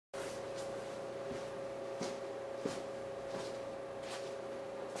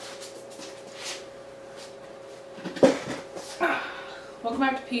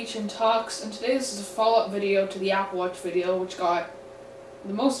welcome back to Peach and Talks, and today this is a follow-up video to the Apple Watch video, which got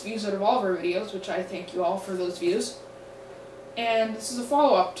the most views out of all of our videos, which I thank you all for those views. And this is a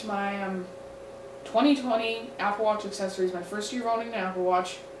follow-up to my 2020 Apple Watch accessories, my first year of owning an Apple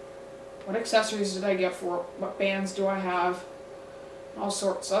Watch. What accessories did I get for it? What bands do I have? All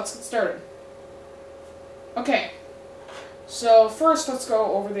sorts. So let's get started. Okay, so first let's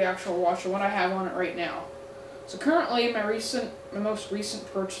go over the actual watch and what I have on it right now. So currently, my most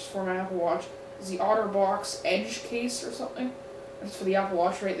recent purchase for my Apple Watch is the OtterBox Edge case or something. That's for the Apple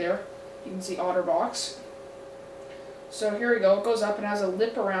Watch right there. You can see OtterBox. So here we go. It goes up and has a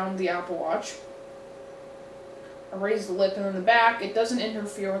lip around the Apple Watch. I raise the lip, and in the back, it doesn't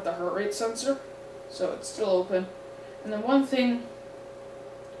interfere with the heart rate sensor, so it's still open. And then one thing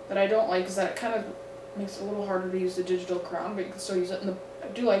that I don't like is that it kind of makes it a little harder to use the digital crown, but you can still use it. And I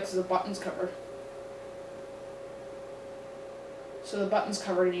do like is the button's covered. So the button's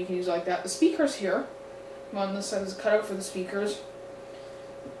covered and you can use it like that. The speaker's here. On this side is a cutout for the speakers.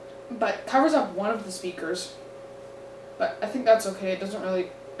 But it covers up one of the speakers. But I think that's okay. It doesn't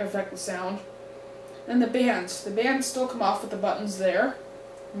really affect the sound. And the bands. The bands still come off with the buttons there.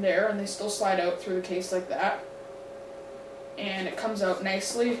 And there. And they still slide out through the case like that. And it comes out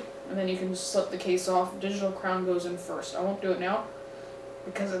nicely. And then you can just slip the case off. The digital crown goes in first. I won't do it now,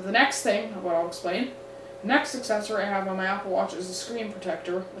 because of the next thing, what I'll explain. The next accessory I have on my Apple Watch is a screen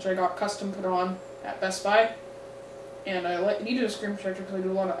protector, which I got custom put on at Best Buy. And I needed a screen protector because I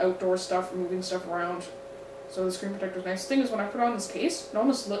do a lot of outdoor stuff, moving stuff around. So the screen protector is nice. The thing is, when I put on this case, it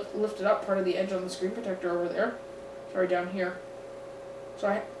almost lifted up part of the edge on the screen protector over there. Sorry, down here.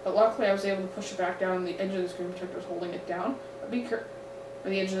 But luckily I was able to push it back down, and the edge of the screen protector is holding it down. But or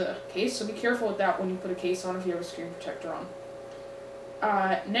the edge of the case, so be careful with that when you put a case on if you have a screen protector on.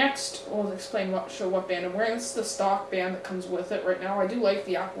 Next, we'll show what band I'm wearing. This is the stock band that comes with it right now. I do like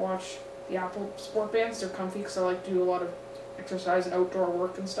the Apple Watch, the Apple Sport bands. They're comfy because I like to do a lot of exercise and outdoor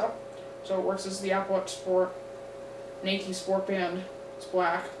work and stuff. So it works as the Apple Watch Sport Nike Sport band. It's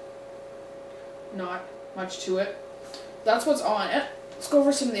black. Not much to it. That's what's on it. Let's go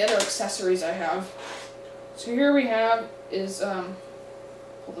over some of the other accessories I have. So here we have is,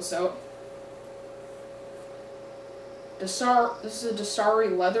 pull this out. This is a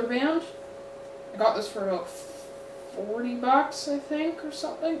Dasari leather band. I got this for about $40, I think, or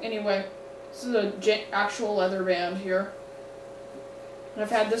something. Anyway, this is a actual leather band here. And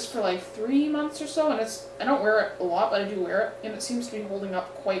I've had this for like 3 months or so, and I don't wear it a lot, but I do wear it, and it seems to be holding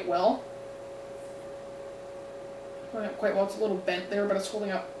up quite well. Holding up quite well. It's a little bent there, but it's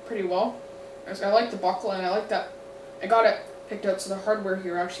holding up pretty well. I like the buckle, and I like that. I got it picked out so the hardware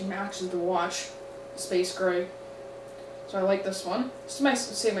here actually matches the watch, space gray. So I like this one. This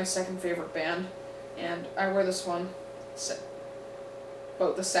is my second favorite band, and I wear this one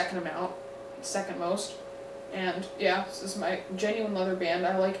about the second most. And yeah, this is my genuine leather band.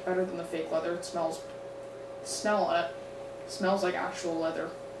 I like it better than the fake leather. The smell on it smells like actual leather,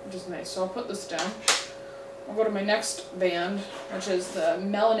 which is nice. So I'll put this down. I'll go to my next band, which is the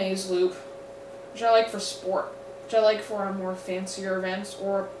Milanese loop, which I like for sport, which I like for more fancier events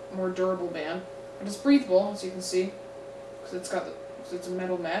or more durable band. And it's breathable, as you can see, because it's a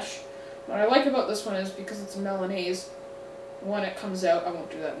metal mesh. What I like about this one is because it's a Milanese, when it comes out, I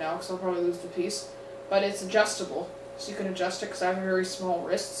won't do that now because I'll probably lose the piece, but it's adjustable, so you can adjust it because I have a very small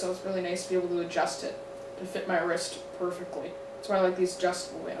wrist, so it's really nice to be able to adjust it to fit my wrist perfectly. That's why I like these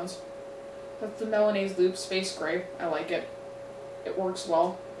adjustable bands. That's the Milanese loop, space gray. I like it. It works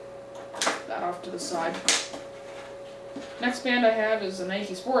well. Put that off to the side. Next band I have is the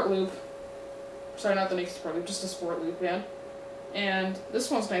Nike Sport Loop. Sorry, not the Nike Sport Loop, just a Sport Loop band. And this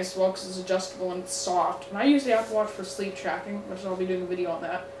one's nice as well because it's adjustable and it's soft. And I use the Apple Watch for sleep tracking, which I'll be doing a video on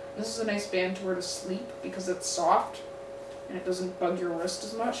that. This is a nice band to wear to sleep because it's soft and it doesn't bug your wrist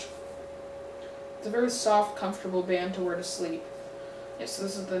as much. It's a very soft, comfortable band to wear to sleep. Yes, so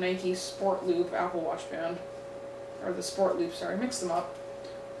this is the Nike Sport Loop Apple Watch band. Or the Sport Loop, sorry, mix them up.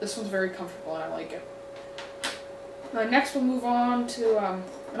 This one's very comfortable and I like it. Next we'll move on to,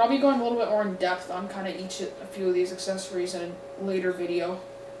 and I'll be going a little bit more in depth on kind of a few of these accessories in a later video.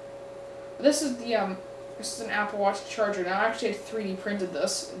 But this is an Apple Watch charger. Now I actually 3D printed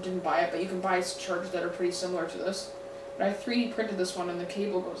this. I didn't buy it, but you can buy chargers that are pretty similar to this. But I 3D printed this one and the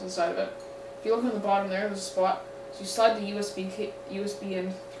cable goes inside of it. If you look on the bottom there's a spot. So you slide the USB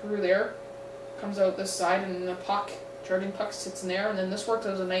in through there, comes out this side, and the charging puck sits in there, and then this works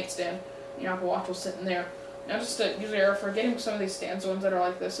as a nightstand. The Apple Watch will sit in there. Now just to usually for getting some of these stands, the ones that are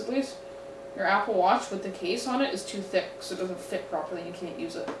like this at least, your Apple Watch with the case on it is too thick, so it doesn't fit properly and you can't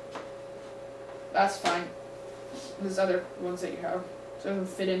use it. That's fine. There's other ones that you have. so it doesn't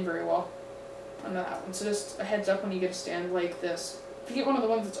fit in very well on that one. So just a heads up when you get a stand like this. If you get one of the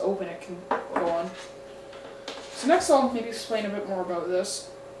ones that's open, it can go on. So next I'll maybe explain a bit more about this.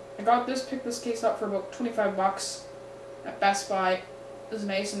 I picked this case up for about 25 bucks at Best Buy. It's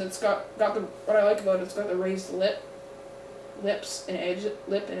nice, and it's got the, what I like about it, it's got the raised lips and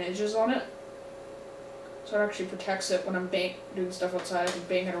edges on it. So it actually protects it when I'm doing stuff outside. I can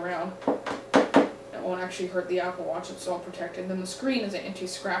bang it around. It won't actually hurt the Apple Watch. It's all protected. And then the screen is an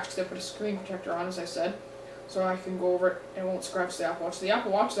anti-scratch because I put a screen protector on, as I said, so I can go over it and it won't scratch the Apple Watch. The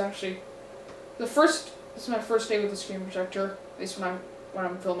Apple Watch is actually this is my first day with the screen protector. At least when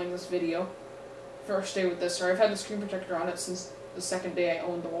I'm filming this video. First day with this. Sorry, I've had the screen protector on it since the second day I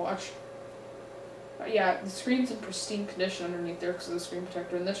owned the watch. But yeah, the screen's in pristine condition underneath there because of the screen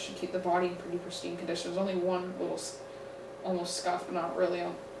protector, and this should keep the body in pretty pristine condition. There's only one little, almost scuff, but not really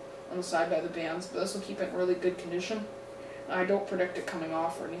on the side by the bands, but this will keep it in really good condition. I don't predict it coming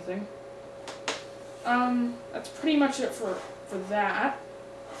off or anything. That's pretty much it for that.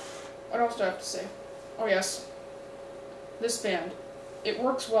 What else do I have to say? Oh yes, this band. It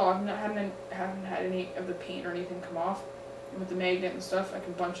works well. I haven't had any of the paint or anything come off. And with the magnet and stuff, I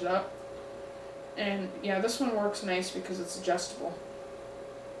can bunch it up. And yeah, this one works nice because it's adjustable.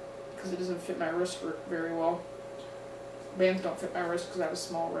 Because it doesn't fit my wrist very well. Bands don't fit my wrist because I have a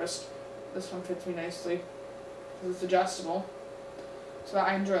small wrist. This one fits me nicely because it's adjustable. So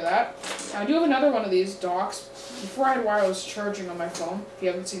I enjoy that. Now, I do have another one of these docks. Before I had wireless charging on my phone, if you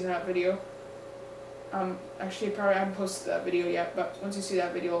haven't seen that video. Actually, probably I haven't posted that video yet, but once you see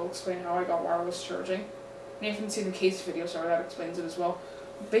that video, I'll explain how I got wireless charging. And if you haven't seen the case video, sorry, that explains it as well.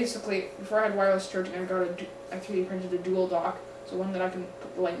 Basically, before I had wireless charging, I 3D printed a dual dock, so one that I can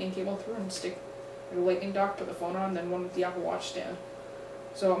put the lightning cable through and stick like a lightning dock, put the phone on, then one with the Apple Watch stand.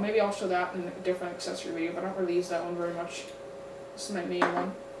 So maybe I'll show that in a different accessory video, but I don't really use that one very much. This is my main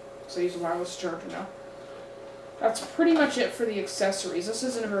one, so I use a wireless charger now. That's pretty much it for the accessories. This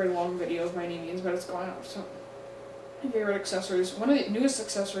isn't a very long video by any means, but it's going up. So, my favorite accessories. One of the newest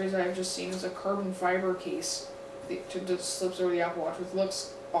accessories I've just seen is a carbon fiber case that just slips over the Apple Watch, which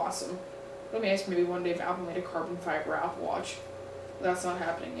looks awesome. It would be nice maybe one day if Apple made a carbon fiber Apple Watch. But that's not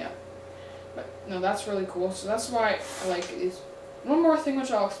happening yet. But no, that's really cool. So that's why I like it. Is one more thing which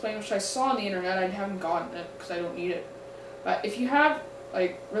I'll explain, which I saw on the internet. I haven't gotten it because I don't need it. But if you have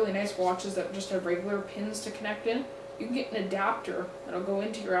like really nice watches that just have regular pins to connect in, you can get an adapter that'll go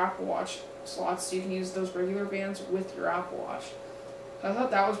into your Apple Watch slots, so you can use those regular bands with your Apple Watch. So I thought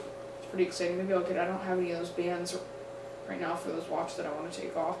that was pretty exciting. Maybe I'll get it. I don't have any of those bands right now for those watches that I want to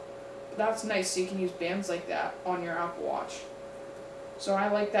take off. But that's nice, so you can use bands like that on your Apple Watch. So I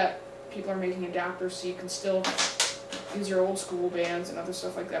like that people are making adapters so you can still use your old school bands and other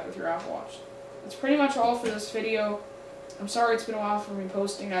stuff like that with your Apple Watch. That's pretty much all for this video. I'm sorry it's been a while for me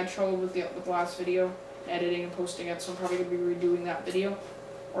posting. I had trouble with the last video, editing and posting it, so I'm probably going to be redoing that video,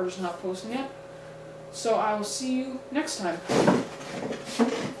 or just not posting it. So I will see you next time.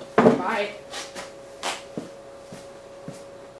 Bye.